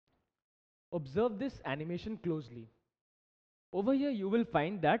Observe this animation closely. Over here you will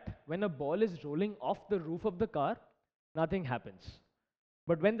find that when a ball is rolling off the roof of the car, nothing happens.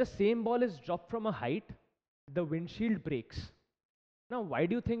 But when the same ball is dropped from a height, the windshield breaks. Now, why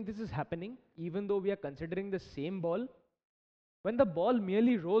do you think this is happening even though we are considering the same ball? When the ball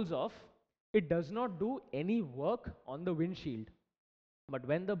merely rolls off, it does not do any work on the windshield. But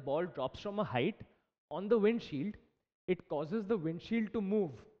when the ball drops from a height on the windshield, it causes the windshield to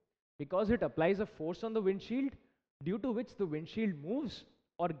move because it applies a force on the windshield due to which the windshield moves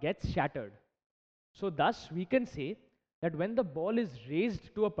or gets shattered. So thus we can say that when the ball is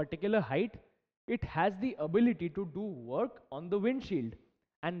raised to a particular height, it has the ability to do work on the windshield,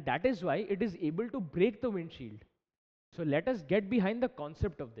 and that is why it is able to break the windshield. So let us get behind the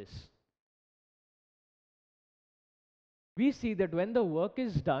concept of this. We see that when the work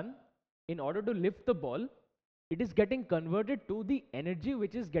is done, in order to lift the ball, it is getting converted to the energy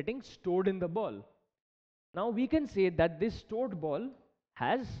which is getting stored in the ball. Now we can say that this stored ball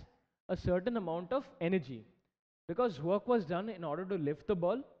has a certain amount of energy because work was done in order to lift the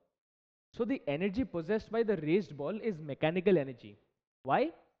ball. So the energy possessed by the raised ball is mechanical energy.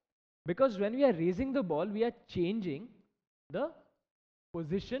 Why? Because when we are raising the ball, we are changing the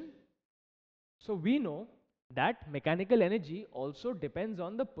position. So we know that mechanical energy also depends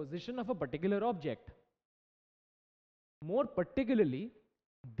on the position of a particular object. More particularly,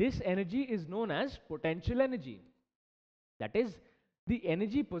 this energy is known as potential energy. That is the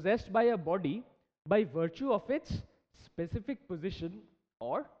energy possessed by a body by virtue of its specific position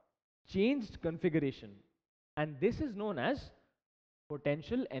or changed configuration. And this is known as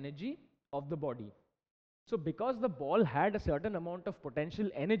potential energy of the body. So because the ball had a certain amount of potential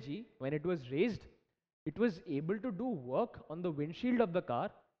energy when it was raised, it was able to do work on the windshield of the car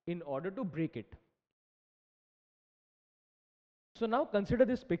in order to break it. So now consider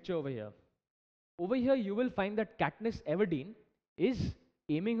this picture over here. Over here you will find that Katniss Everdeen is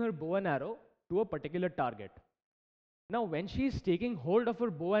aiming her bow and arrow to a particular target. Now when she is taking hold of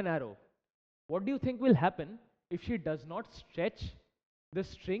her bow and arrow, what do you think will happen if she does not stretch the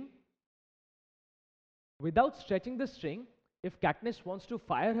string? Without stretching the string, if Katniss wants to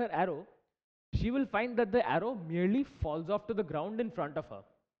fire her arrow, she will find that the arrow merely falls off to the ground in front of her.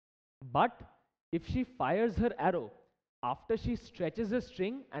 But if she fires her arrow after she stretches the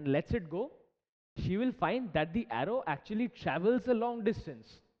string and lets it go, she will find that the arrow actually travels a long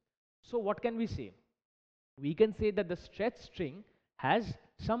distance. So what can we say? We can say that the stretched string has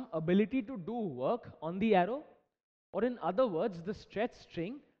some ability to do work on the arrow, or in other words, the stretched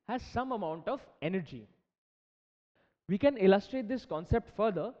string has some amount of energy. We can illustrate this concept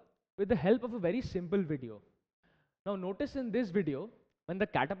further with the help of a very simple video. Now notice in this video, when the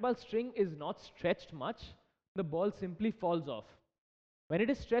catapult string is not stretched much, the ball simply falls off. When it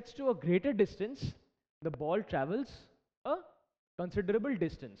is stretched to a greater distance, the ball travels a considerable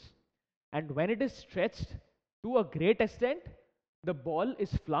distance. And when it is stretched to a great extent, the ball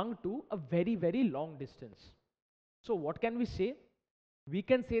is flung to a very, very long distance. So what can we say? We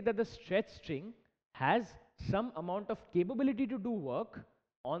can say that the stretched string has some amount of capability to do work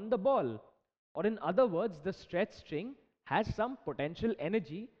on the ball. Or in other words, the stretched string has some potential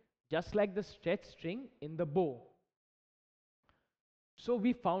energy just like the stretched string in the bow. So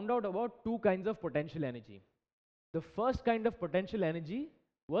we found out about two kinds of potential energy. The first kind of potential energy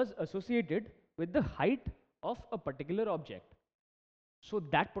was associated with the height of a particular object. So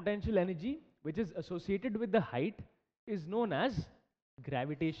that potential energy which is associated with the height is known as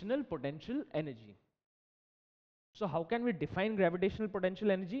gravitational potential energy. So how can we define gravitational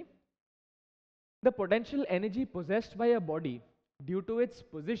potential energy? The potential energy possessed by a body due to its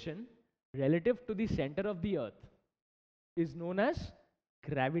position relative to the center of the earth is known as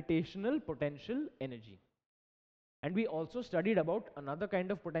gravitational potential energy. And we also studied about another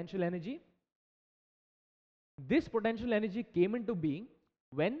kind of potential energy. This potential energy came into being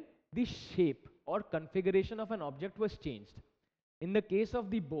when the shape or configuration of an object was changed. In the case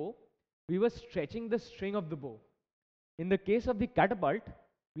of the bow, we were stretching the string of the bow. In the case of the catapult,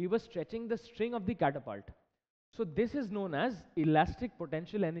 we were stretching the string of the catapult. So this is known as elastic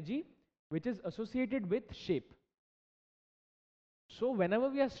potential energy, which is associated with shape. So whenever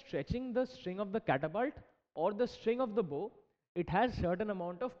we are stretching the string of the catapult or the string of the bow, it has certain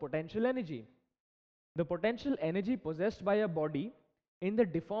amount of potential energy. The potential energy possessed by a body in the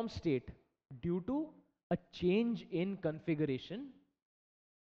deformed state due to a change in configuration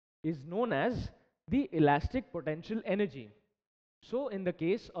is known as the elastic potential energy. So in the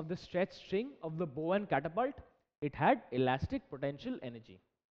case of the stretched string of the bow and catapult, it had elastic potential energy.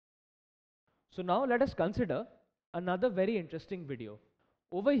 So now let us consider another very interesting video.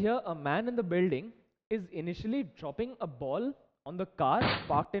 Over here, a man in the building is initially dropping a ball on the car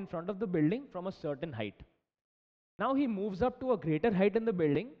parked in front of the building from a certain height. Now he moves up to a greater height in the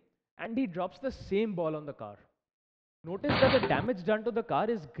building and he drops the same ball on the car. Notice that the damage done to the car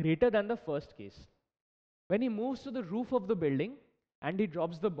is greater than the first case. When he moves to the roof of the building and he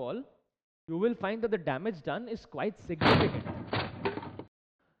drops the ball, you will find that the damage done is quite significant.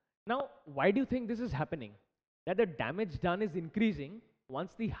 Now, why do you think this is happening? That the damage done is increasing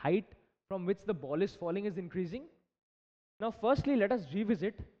once the height from which the ball is falling is increasing? Now, firstly, let us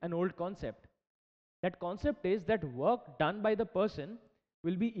revisit an old concept. That concept is that work done by the person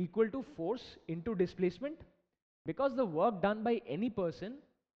will be equal to force into displacement, because the work done by any person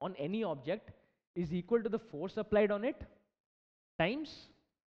on any object is equal to the force applied on it times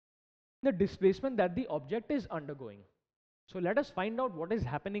the displacement that the object is undergoing. So let us find out what is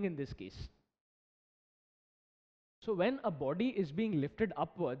happening in this case. So when a body is being lifted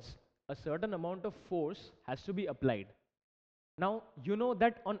upwards, a certain amount of force has to be applied. Now, you know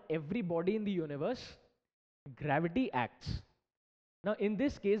that on every body in the universe, gravity acts. Now, in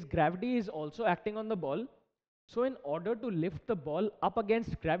this case, gravity is also acting on the ball. So in order to lift the ball up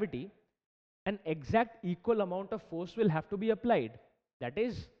against gravity, an exact equal amount of force will have to be applied. That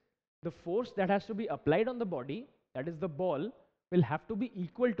is, the force that has to be applied on the body, that is the ball, will have to be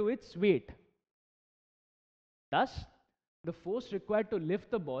equal to its weight. Thus, the force required to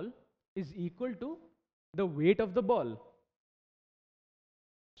lift the ball is equal to the weight of the ball.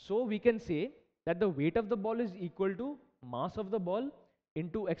 So we can say that the weight of the ball is equal to mass of the ball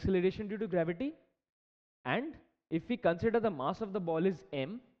into acceleration due to gravity. And if we consider the mass of the ball is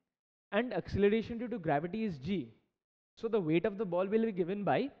m and acceleration due to gravity is g, so the weight of the ball will be given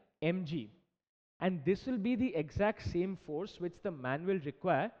by mg. And this will be the exact same force which the man will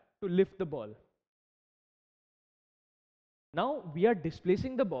require to lift the ball. Now we are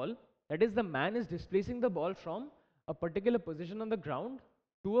displacing the ball, that is, the man is displacing the ball from a particular position on the ground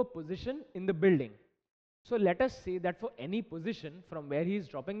to a position in the building. So let us say that for any position from where he is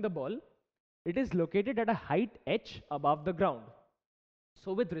dropping the ball, it is located at a height h above the ground.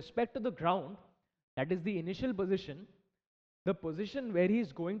 So with respect to the ground, that is the initial position, the position where he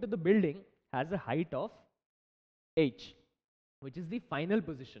is going to the building has a height of h, which is the final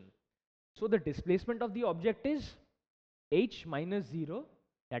position. So the displacement of the object is h minus 0,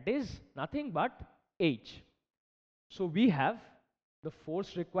 that is nothing but h. So we have the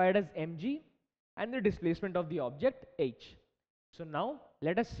force required as mg and the displacement of the object h. So now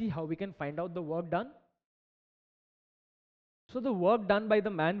let us see how we can find out the work done. So the work done by the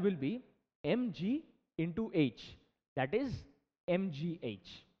man will be mg into h, that is mgh.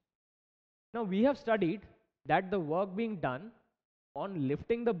 Now we have studied that the work being done on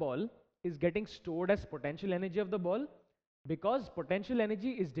lifting the ball is getting stored as potential energy of the ball, because potential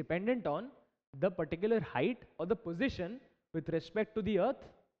energy is dependent on the particular height or the position with respect to the earth.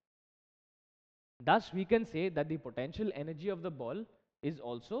 Thus we can say that the potential energy of the ball is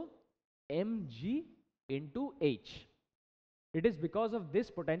also mg into h. It is because of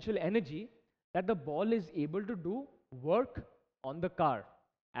this potential energy that the ball is able to do work on the car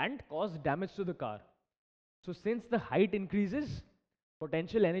and cause damage to the car. So since the height increases,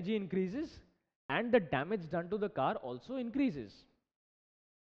 potential energy increases and the damage done to the car also increases.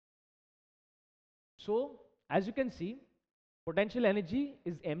 So as you can see, potential energy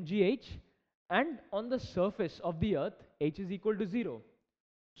is mgh, and on the surface of the earth h is equal to 0.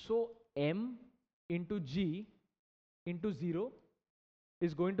 So m into g into 0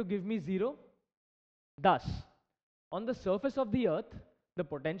 is going to give me 0. Thus, on the surface of the earth, the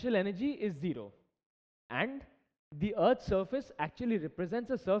potential energy is 0. And the earth's surface actually represents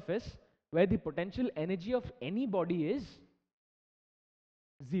a surface where the potential energy of any body is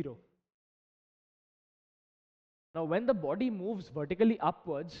 0. Now, when the body moves vertically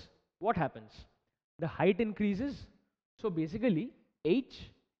upwards, what happens? The height increases. So basically,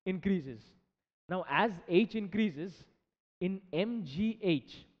 h increases. Now, as h increases in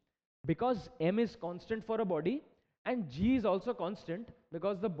mgh, because m is constant for a body and g is also constant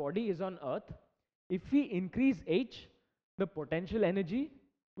because the body is on earth, if we increase h, the potential energy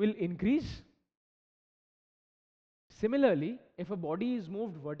will increase. Similarly, if a body is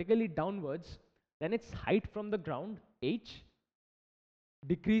moved vertically downwards, then its height from the ground, h,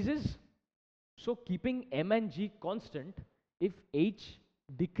 decreases. So keeping m and g constant, if h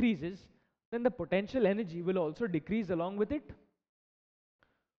decreases, then the potential energy will also decrease along with it.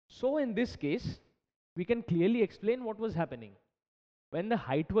 So in this case, we can clearly explain what was happening. When the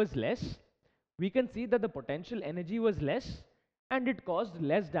height was less, we can see that the potential energy was less and it caused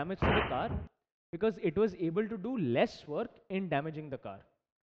less damage to the car because it was able to do less work in damaging the car.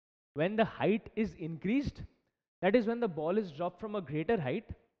 when the height is increased, that is when the ball is dropped from a greater height,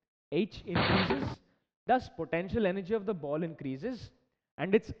 h increases, thus potential energy of the ball increases,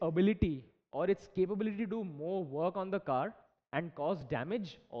 and its ability or its capability to do more work on the car and cause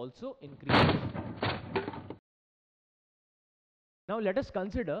damage also increases. Now let us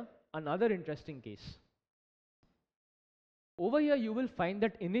consider another interesting case. Over here you will find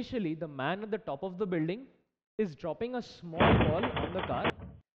that initially the man at the top of the building is dropping a small ball on the car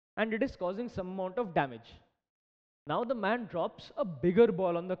and it is causing some amount of damage. Now the man drops a bigger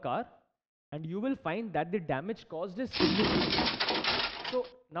ball on the car and you will find that the damage caused is significant. So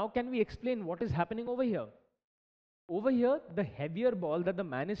now can we explain what is happening over here? Over here, the heavier ball that the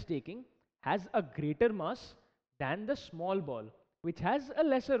man is taking has a greater mass than the small ball, which has a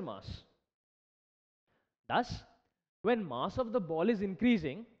lesser mass. Thus, when mass of the ball is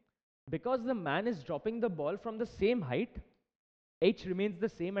increasing, because the man is dropping the ball from the same height, h remains the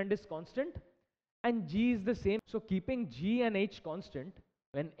same and is constant, and g is the same. So keeping g and h constant,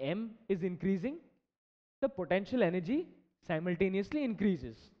 when m is increasing, the potential energy simultaneously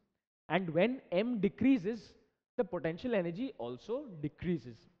increases. And when m decreases, the potential energy also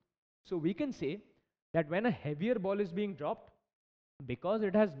decreases. So we can say that when a heavier ball is being dropped, because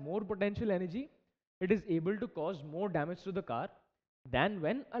it has more potential energy, it is able to cause more damage to the car than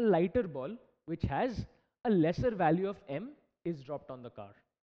when a lighter ball, which has a lesser value of m, is dropped on the car.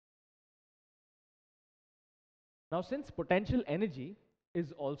 Now, since potential energy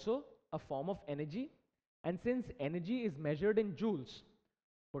is also a form of energy, and since energy is measured in joules,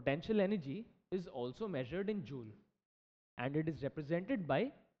 potential energy is also measured in joule, and it is represented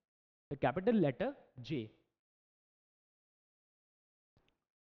by the capital letter J.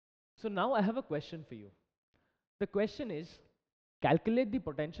 So now I have a question for you. The question is, calculate the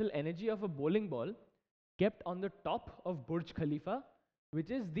potential energy of a bowling ball kept on the top of Burj Khalifa, which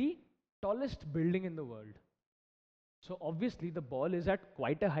is the tallest building in the world. So obviously the ball is at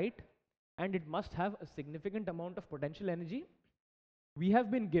quite a height and it must have a significant amount of potential energy. We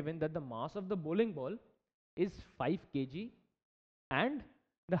have been given that the mass of the bowling ball is 5 kg and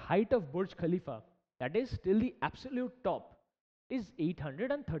the height of Burj Khalifa, that is till the absolute top, is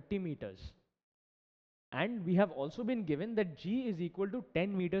 830 meters. And we have also been given that g is equal to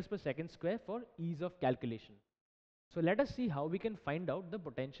 10 meters per second square for ease of calculation. So let us see how we can find out the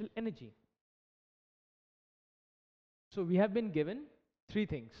potential energy. So we have been given three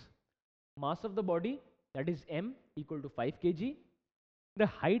things: mass of the body, that is m, equal to 5 kg, the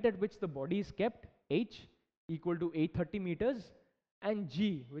height at which the body is kept, h, equal to 830 meters, and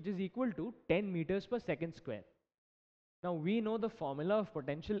g, which is equal to 10 meters per second square. Now we know the formula of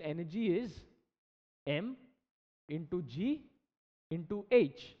potential energy is m into g into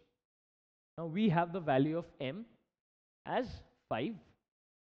h. Now we have the value of m as 5,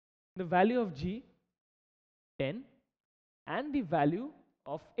 the value of g 10, and the value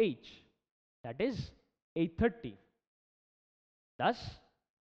of h, that is 830. Thus,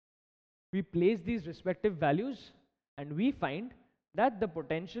 we place these respective values and we find that the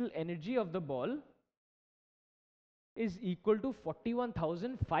potential energy of the ball is equal to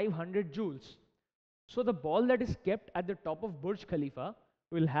 41,500 joules. So the ball that is kept at the top of Burj Khalifa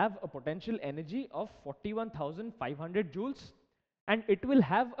will have a potential energy of 41,500 joules, and it will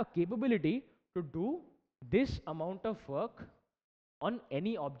have a capability to do this amount of work on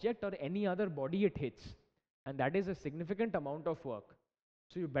any object or any other body it hits, and that is a significant amount of work.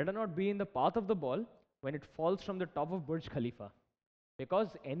 So you better not be in the path of the ball when it falls from the top of Burj Khalifa, because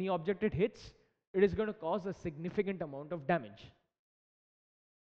any object it hits, it is going to cause a significant amount of damage.